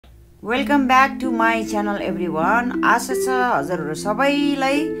Welcome back to my channel everyone. आशा छ हजुरहरू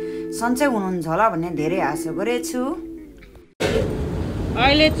सबैलाई सन्चै हुनुहुन्छ होला भन्ने धेरै आशा गरेछु।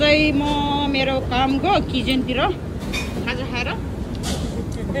 अहिले चाहिँ म मेरो कामको किचनतिर खाजा खाएर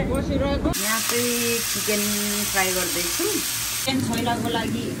बसिरहेको। यहाँ चाहिँ चिकन फ्राई गर्दैछु। चिकन छैलाको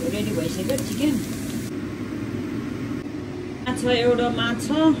लागि रेडी भइसक्यो। चिकन माछा एउटा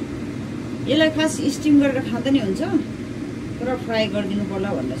माछा, यसलाई खास स्टिम गरेर खाँदा नि हुन्छ, तर फ्राई गरिदिनु पर्ला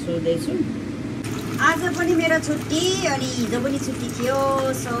भनेर सोच्दैछु। आज पनि मेरो छुट्टी अनि हिजो पनि छुट्टी थियो।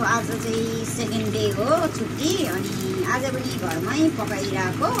 सो आज चाहिँ सेकेन्ड डे हो छुट्टी अनि आज पनि घरमै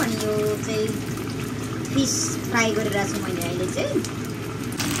पकाइरहेको। अनि यो चाहिँ फिस फ्राई गरिरहेको छु मैले अहिले चाहिँ।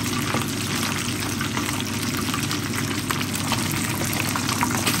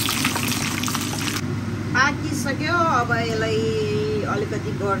 पाकिसक्यो। अब यसलाई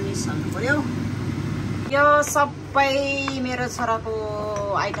अलिकति गर्निस हाल्नु पर्यो। यो सबै मेरो छोराको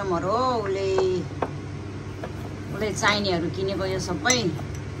आइटमहरू हो। उसले चाहिनेहरू किनेको यो सबै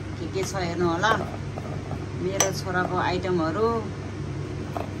के छ हेर्नु होला। मेरो छोराको आइटमहरू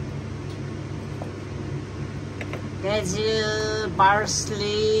Basil,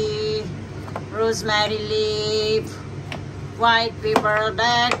 partially, rosemary leaf, white paper,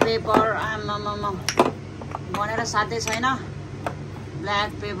 black paper, आमामामा भनेर साथै छैन, ब्ल्याक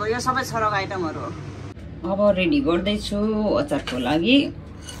पेपर, यो सबै छोराको आइटमहरू हो। अब रेडी गर्दैछु अचारको लागि।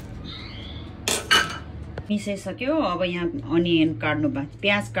 मिसाइसक्यो। अब यहाँ अनियन काट्नु,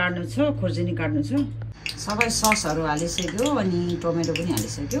 प्याज काट्नु छ, खुर्सानी काट्नु छ। सबै ससहरू हालिसक्यो अनि टमेटो पनि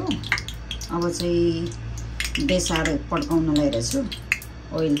हालिसक्यो। अब चाहिँ बेसार पड्काउन लागिरहेछु।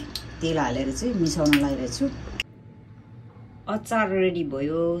 ओइल तेल हालेर चाहिँ मिसाउन लागिरहेछु। अचार रेडी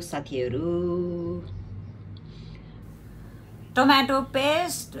भयो साथीहरू। टमाटो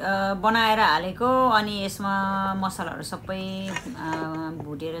पेस्ट बनाएर हालेको अनि यसमा मसलाहरू सबै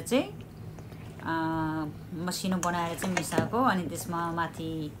भुटेर चाहिँ मसिनो बनाएर चाहिँ मिसाएको। अनि त्यसमा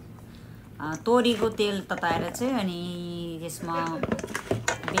माथि तोरीको तेल तताएर चाहिँ अनि त्यसमा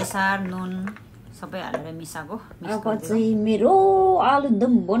बेसार नुन सबै हालेर मिसाएको। अब चाहिँ मेरो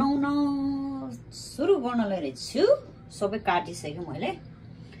आलुदम बनाउन सुरु गर्न लागिरहेछु। सबै काटिसकेँ मैले।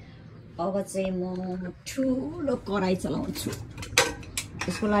 अब चाहिँ म ठुलो कराई चलाउँछु।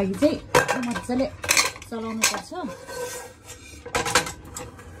 यसको लागि चाहिँ मजाले चलाउनु पर्छ।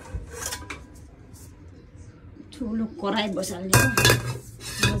 ठुलो कराई बसाल्ने हो,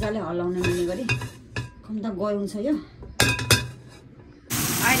 मजाले हल्लाउन मिल्ने गरी। कम त गरौँ छ यो।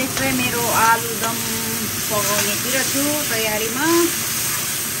 अहिले चाहिँ मेरो आलुदम पकाउनेतिर छु तयारीमा।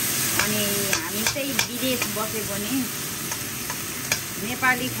 अनि हामी चाहिँ विदेश बसे पनि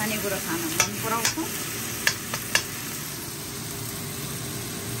नेपाली खानेकुरा खान मन पराउँछौँ।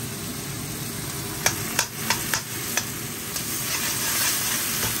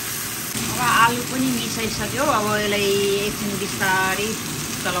 अब आलु पनि मिसाइसक्यो। अब यसलाई एकछिन बिस्तारै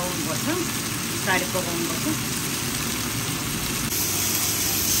चलाउनुपर्छ, बिस्तारै पकाउनुपर्छ।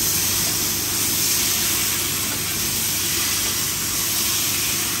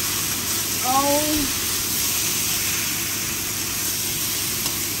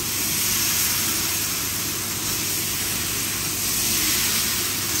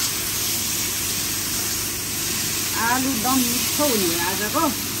 आलुदम मिठो हुने आजको।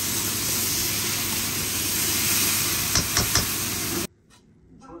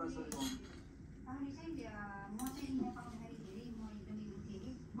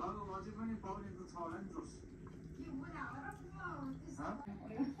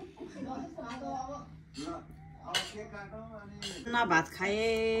 भात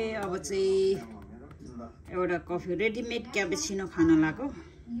खाए। अब चाहिँ एउटा कफी रेडीमेड क्यापेचिनो खान लाग्यो।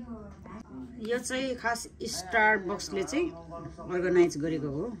 यो चाहिँ खास स्टारबक्सले चाहिँ अर्गनाइज गरेको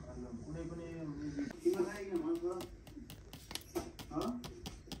हो।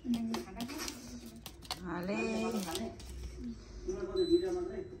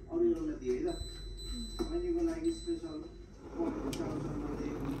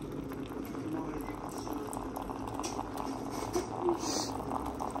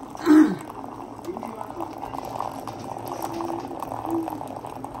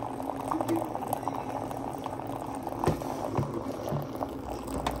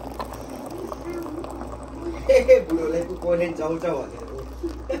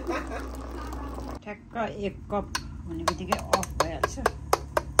 ठ्याक्क 1 कप हुने बित्तिकै अफ भइहाल्छ।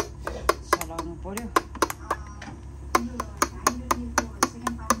 चलाउनु पर्यो।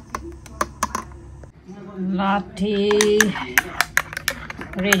 लाठी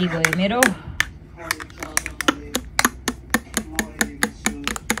रेडी भयो मेरो।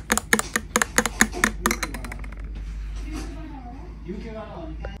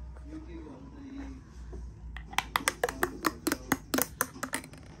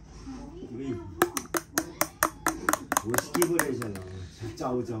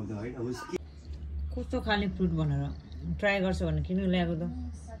 कस्तो खाले फ्रुट भनेर ट्राई गर्छ भने किन ल्याएको त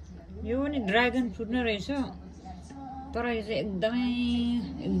यो पनि ड्रागन फ्रुट नै रहेछ तर यो चाहिँ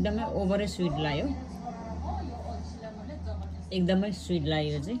एकदमै ओभरै स्वीट लाग्यो एकदमै स्वीट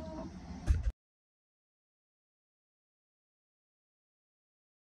लाग्यो चाहिँ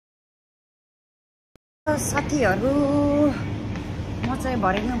साथीहरु म चाहिँ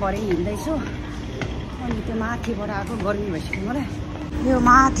भरै हिँड्दैछु अनि त्यो माथिबाट आएको गर्मी भइसक्यो मलाई यो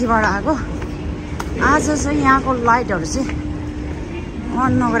माथिबाट आएको आज चाहिँ यहाँको लाइटहरु चाहिँ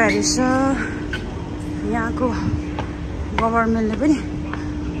अन नगराएको रहेछ यहाँको गभर्नमेन्टले पनि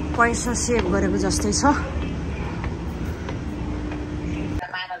पैसा सेभ गरेको जस्तै छ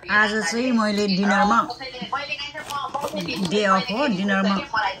आज चाहिँ मैले डिनरमा डे अफ हो डिनरमा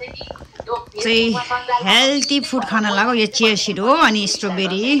चाहिँ हेल्दी फुड खान लाग्यो यो चिया सीड हो अनि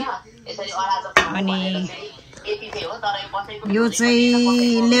स्ट्रबेरी अनि यो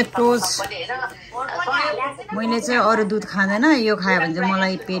चाहिँ लेक्टोज मैले चाहिँ अरू दुध खाँदैन यो खायो भने चाहिँ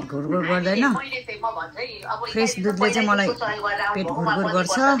मलाई पेट घुरघुर गर्दैन फ्रेस दुधले चाहिँ मलाई पेट घुरघुर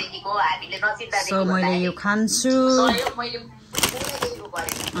गर्छ सो मैले यो खान्छु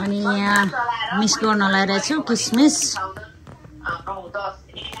अनि यहाँ मिक्स गर्न लगाइरहेछु किसमिस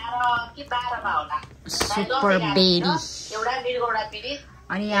सुपर बेरी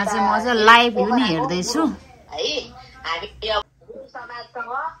अनि यहाँ चाहिँ म चाहिँ लाइभ भ्यू नै हेर्दैछु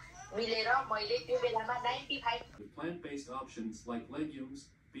plant-based options like legumes,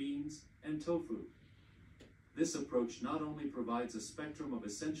 beans, and tofu. This approach not only provides a spectrum of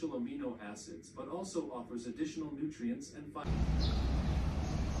essential amino acids, but also offers additional nutrients and fiber.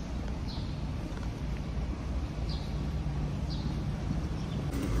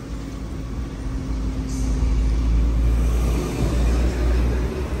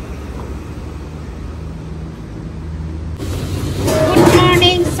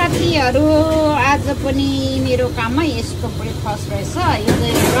 साथीहरु आज पनि मेरो काममा यस्तो ब्रेकफास्ट रहेछ यो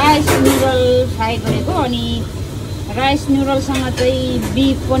चाहिँ राइस नुडल फ्राई गरेको अनि राइस नुडलसँग चाहिँ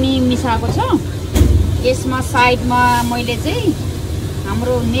बिफ पनि मिसाएको छ यसमा साइडमा मैले चाहिँ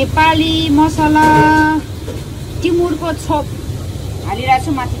हाम्रो नेपाली मसला टिमुरको छोप हालिरहेको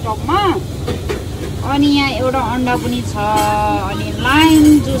छु माथि टपमा अनि यहाँ एउटा अन्डा पनि छ अनि लाइम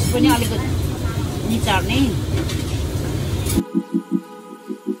जुस पनि अलिकति निचार्ने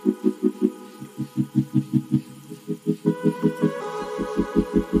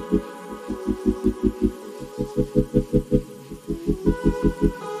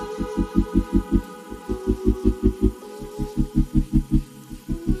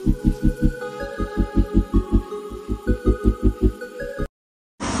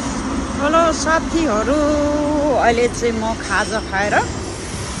साथीहरु अहिले चाहिँ म खाजा खाएर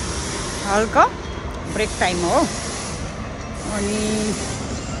हल्का ब्रेक टाइम हो अनि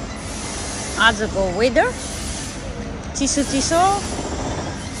आजको वेदर चिसो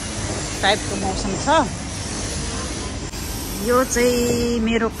टाइपको मौसम छ यो चाहिँ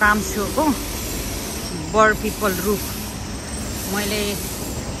मेरो काम छेउको बर्ड पिपल रुख मैले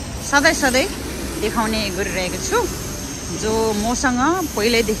सधैँ देखाउने गरिरहेको छु जो मसँग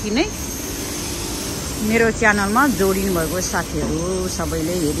पहिल्यैदेखि नै मेरो च्यानलमा जोडिनु भएको साथीहरु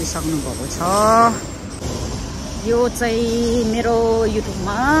सबैले हेरिसक्नु भएको छ यो चाहिँ मेरो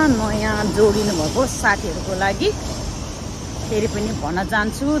युट्युबमा नयाँ जोडिनु भएको साथीहरुको लागि फेरि पनि भन्न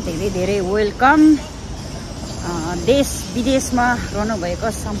चाहन्छु धेरै वेलकम देश विदेशमा रहनु भएको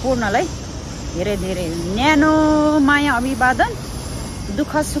सम्पूर्णलाई धेरै न्यानो माया अभिवादन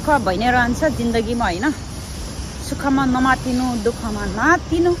दुःख सुख भइ नै रहन्छ जिन्दगीमा हैन सुखमा नमातिनु दुःखमा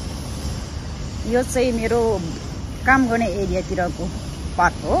नातिनु यो चाहिँ मेरो काम गर्ने एरियातिरको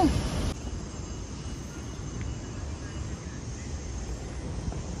पार्ट हो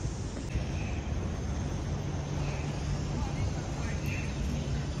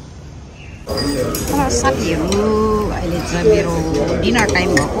साथीहरु अहिले चाहिँ मेरो डिनर टाइम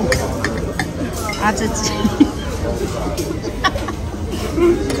भएको आज चाहिँ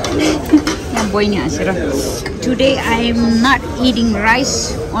बहिनी हाँसेर Today I am not eating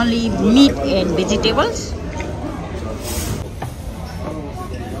rice, only meat and vegetables.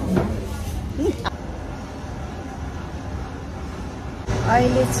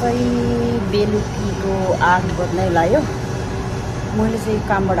 अहिले चाहिँ बेलुकीको 8 बज्नै लाग्यो मैले चाहिँ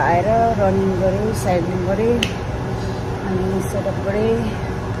कामबाट आएर रनिङ गरे साइक्लिङ गरे अनि सेटअप गरे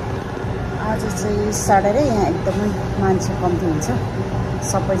आज चाहिँ सटरडे यहाँ एकदमै मान्छे कम्ती हुन्छ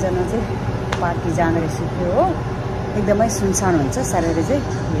सबैजना चाहिँ पार्टी जाने रहेछ हो एकदमै सुनसान हुन्छ सटरडे चाहिँ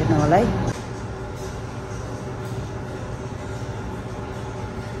हेर्नु होला है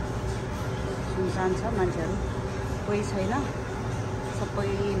सुनसान छ मान्छेहरु कोही छैन सबै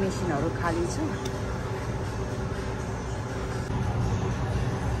मेसिनहरू खाली छ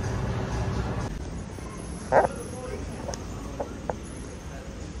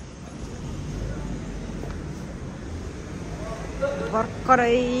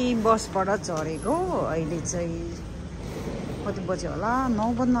भर्खरै बसबाट झरेको अहिले चाहिँ कति बज्यो होला 9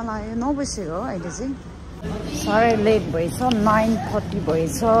 बज्न लाग्यो 9 बजिसक्यो हो अहिले चाहिँ साह्रै लेट भएछ 9:30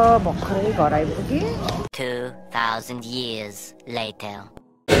 भएछ भर्खरै घर आइपुगेँ 2000 years later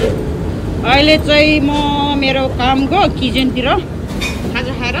अहिले चाहिँ म मेरो कामको किचनतिर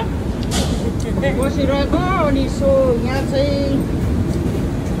खाजा खाएर बसिरहेको अनि सो यहाँ चाहिँ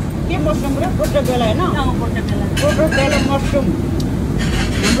के मसरुम र पोर्टोबेला हैन पोर्टोबेला मसरुम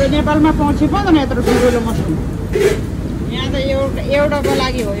हाम्रो नेपालमा पाउँछ पनि यत्रो ठुलो मसरुम यहाँ त एउटाको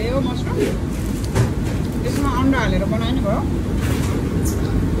लागि हो यो मसरुम त्यसमा अन्डा हालेर बनाइनु भयो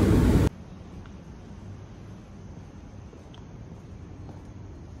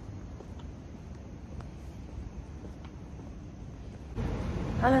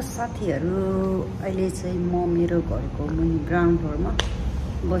हेलो साथीहरू अहिले चाहिँ म मेरो घरको मुनि ग्राउन्ड फ्लोरमा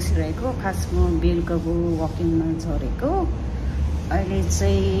बसिरहेको खास म बेलुकाको वकिङमा झरेको अहिले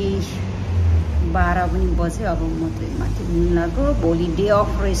चाहिँ 12 पनि बज्यो अब म चाहिँ माथि मिल्नको भोलि डे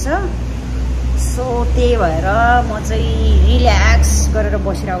अफ रहेछ सो त्यही भएर म चाहिँ रिल्याक्स गरेर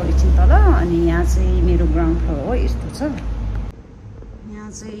बसिरहेको एकछिन तल अनि यहाँ चाहिँ मेरो ग्राउन्ड फ्लोर हो यस्तो छ यहाँ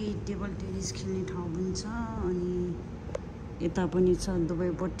चाहिँ टेबल टेनिस खेल्ने ठाउँ पनि छ अनि यता पनि छ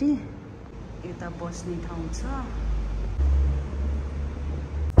दुवैपट्टि यता बस्ने ठाउँ छ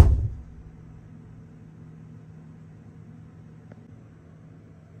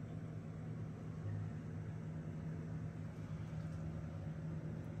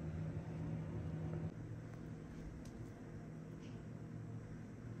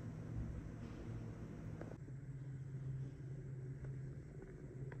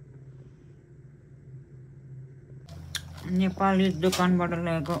नेपाली दोकानबाट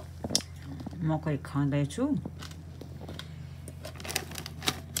ल्याएको मकै खाँदैछु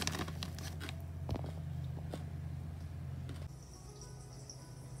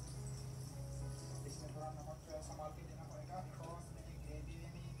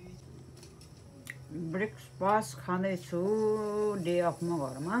ब्रेकफास्ट खाँदैछु डे अफमा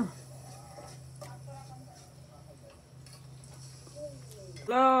घरमा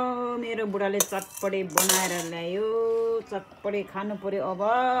ल मेरो बुढाले चटपटे बनाएर ल्यायो चटपटे खानु पर्यो अब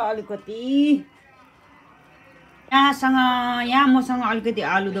अलिकति यहाँ मसँग अलिकति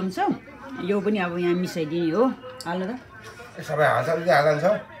आलुदम छ यो पनि अब यहाँ मिसाइदिने हो आलु त सबै हाल्छ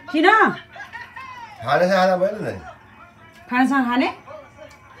किन खानासँग खाने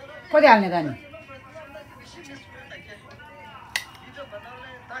कति हाल्ने त नि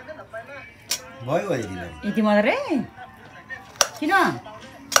यति मात्रै किन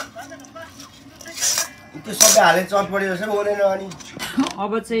त्यो सबै हाले चटपटे जस्तो बोलेन अनि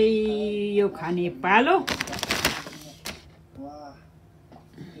अब चाहिँ यो खाने पालो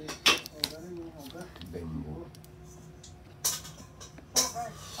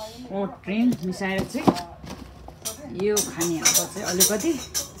कोल्ड ड्रिङ्क मिसाएर चाहिँ यो खाने अब चाहिँ अलिकति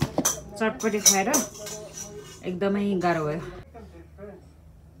चटपटे खाएर एकदमै गाह्रो भयो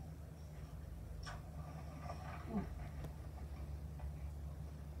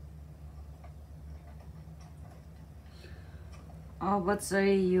अब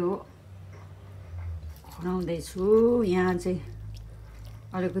चाहिँ यो बनाउँदैछु यहाँ चाहिँ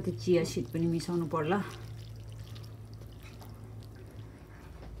अलिकति चिया सिड पनि मिसाउनु पर्ला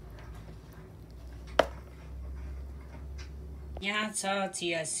यहाँ छ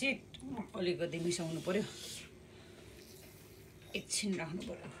चिया सिड अलिकति मिसाउनु पर्यो एकछिन राख्नु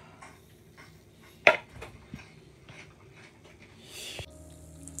पर्यो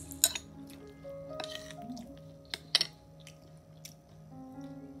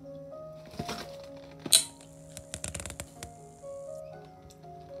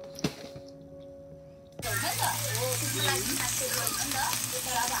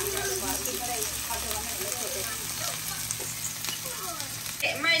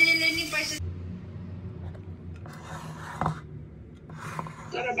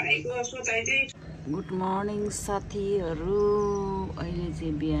गुड मर्निङ साथीहरू अहिले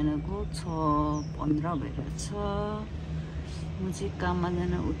चाहिँ बिहानको 6:15 भइरहेको छ म चाहिँ काममा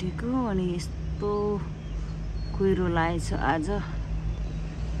जान उठेको अनि यस्तो कुहिरो लागेछ आज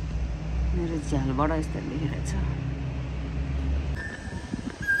मेरो झ्यालबाट यस्तो लेखेको छ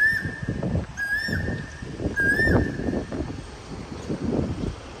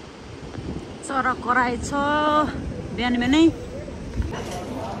चरा कराएछ बिहान बिहानै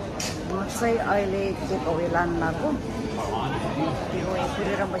चाहिँ अहिले टेकअवे लानु लाग्यो टेकअवे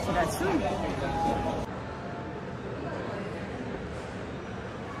पुरेर बसिरहेको छु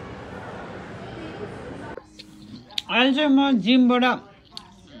अहिले चाहिँ म जिमबाट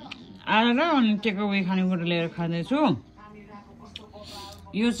आएर अनि टेकअवे खानेकुरा लिएर खाँदैछु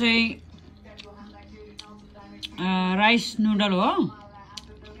यो चाहिँ राइस नुडल हो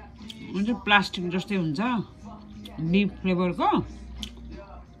हुन्छ प्लास्टिक जस्तै हुन्छ बीफ फ्लेभरको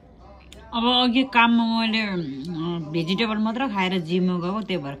अब अघि काममा मैले भेजिटेबल मात्र खाएर जिममा गएको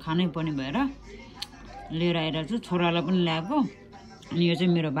त्यही भएर खानै पर्ने भएर लिएर आइरहेको छु छोरालाई पनि ल्याएको अनि यो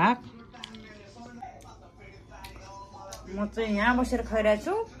चाहिँ मेरो भाग म चाहिँ यहाँ बसेर खाइरहेको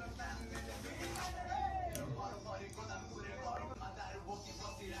छु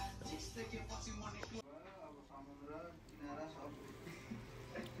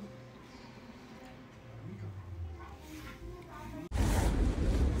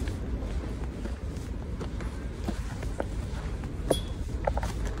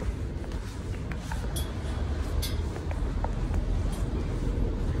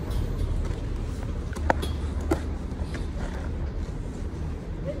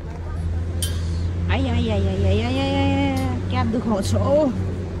क्या दुखाउँछ ओ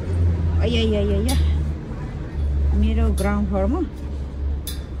मेरो ग्राउन्ड फ्लोरमा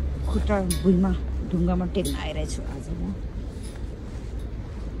खुट्टा भुइँमा ढुङ्गामा टेक्न आइरहेछु आज म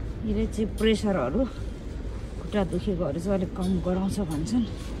यो चाहिँ प्रेसरहरू खुट्टा दुखेकोहरू चाहिँ अलिक कम गराउँछ भन्छन्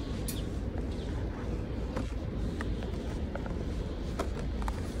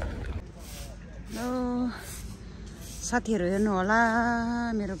साथीहरू हेर्नु होला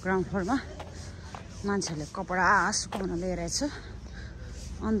मेरो ग्राउन्ड फ्लोरमा मान्छेहरूले कपडा सुकाउन ल्याइरहेछ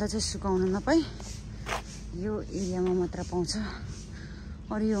अन्त चाहिँ सुकाउन नपाई यो एरियामा मात्र पाउँछ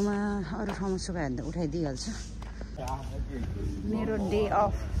अरू योमा अरू ठाउँमा सुकायो भने त उठाइदिइहाल्छ मेरो डे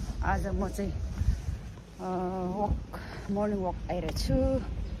अफ आज म चाहिँ मर्निङ वक आइरहेछु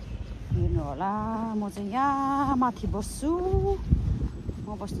हेर्नु होला म चाहिँ यहाँ माथि बस्छु म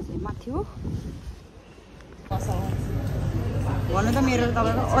बस्नु चाहिँ माथि हो भन्नु त मेरो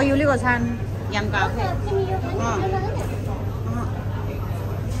तपाईँको अयुलीको छान यामका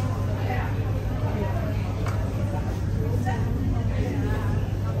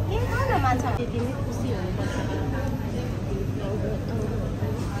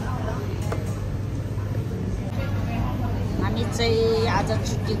हामी चाहिँ आज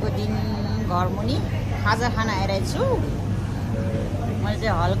छुट्टीको दिन घर मुनि खाजा खान आइरहेछु मैले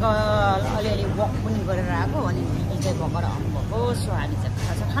चाहिँ हल्का अलिअलि वक पनि गरेर आएको अनि दिदी चाहिँ भर्खर आउनुभएको सो हामी चाहिँ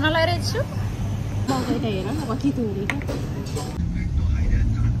खाजा खान लाइरहेछु म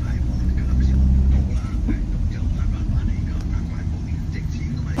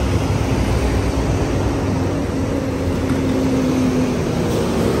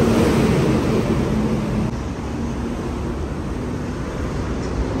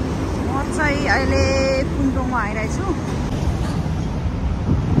चाहिँ अहिले कुम्टोङमा आइरहेछु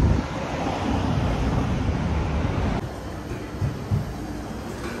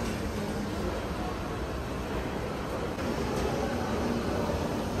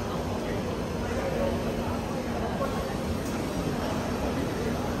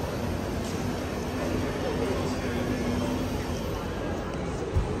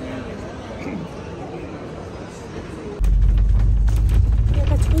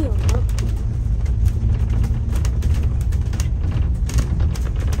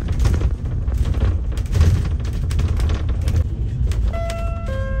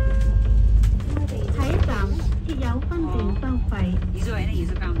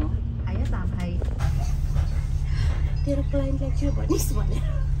तेरो क्लाइन्टलाई के भनिस् भनेर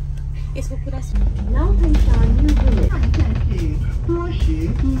यसको कुरा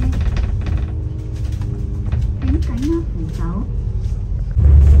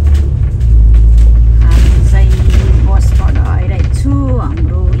बसबाट आइरहेको छु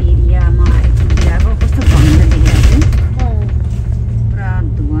हाम्रो एरियामा आइपुगिरहेको कस्तो भन्न देखिरहेको छु पुरा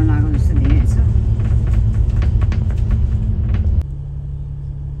धुवा लागेको जस्तो देखिरहेको छ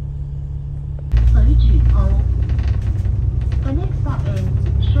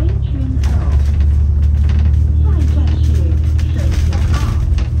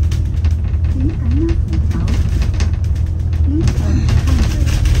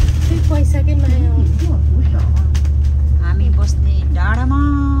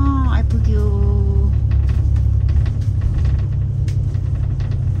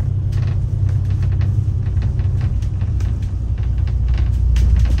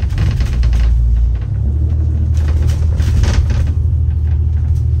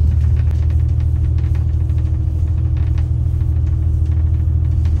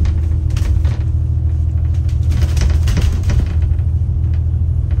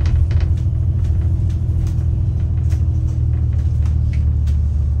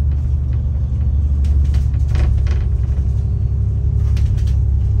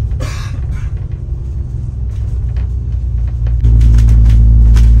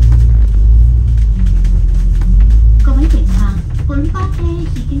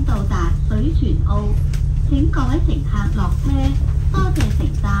已經到達水泉澳，請各位乘客落車，多謝乘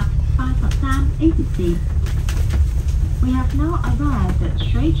搭83 A 線。We have now arrived at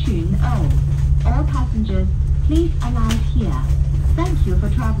Shui Chun O. All passengers, please alight here. Thank you for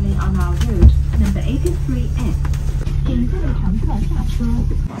traveling on our route number 83X. 请各位乘客下车。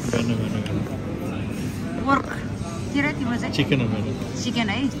 work तिर तिम्रो चाहिँ चिकन हो मेरो चिकन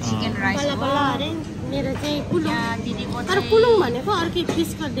है चिकन राइस बल्ल बल्ल अरे मेरो चाहिँ कुलुङ यहाँ दिदीको तर कुलुङ भनेको अर्कै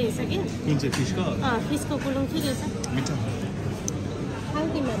फिसको दिएछ कि कुन चाहिँ फिसको फिसको कुलुङ चाहिँ रहेछ मिठो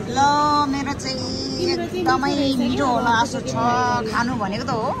ल मेरो चाहिँ एकदमै मिठो होला जस्तो छ खानु भनेको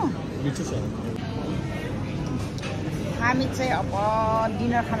त हो मिठो छ हामी चाहिँ अब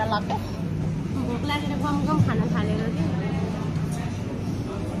डिनर खान लाग्यो भोक लागेर गम गम खान थालेर कि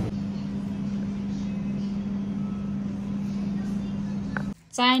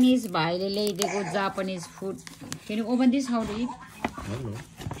चाइनिज भाइले ल्याइदिएको Japanese food can you open this how to eat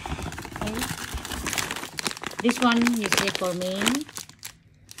this one you say for me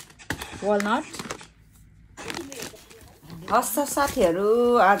walnut हस् साथीहरू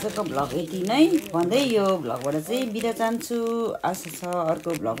आजको भ्लग यति नै भन्दै यो भ्लगबाट चाहिँ बिदा चाहन्छु आशा छ अर्को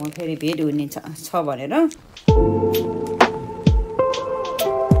भ्लगमा फेरि भेट हुने छ भनेर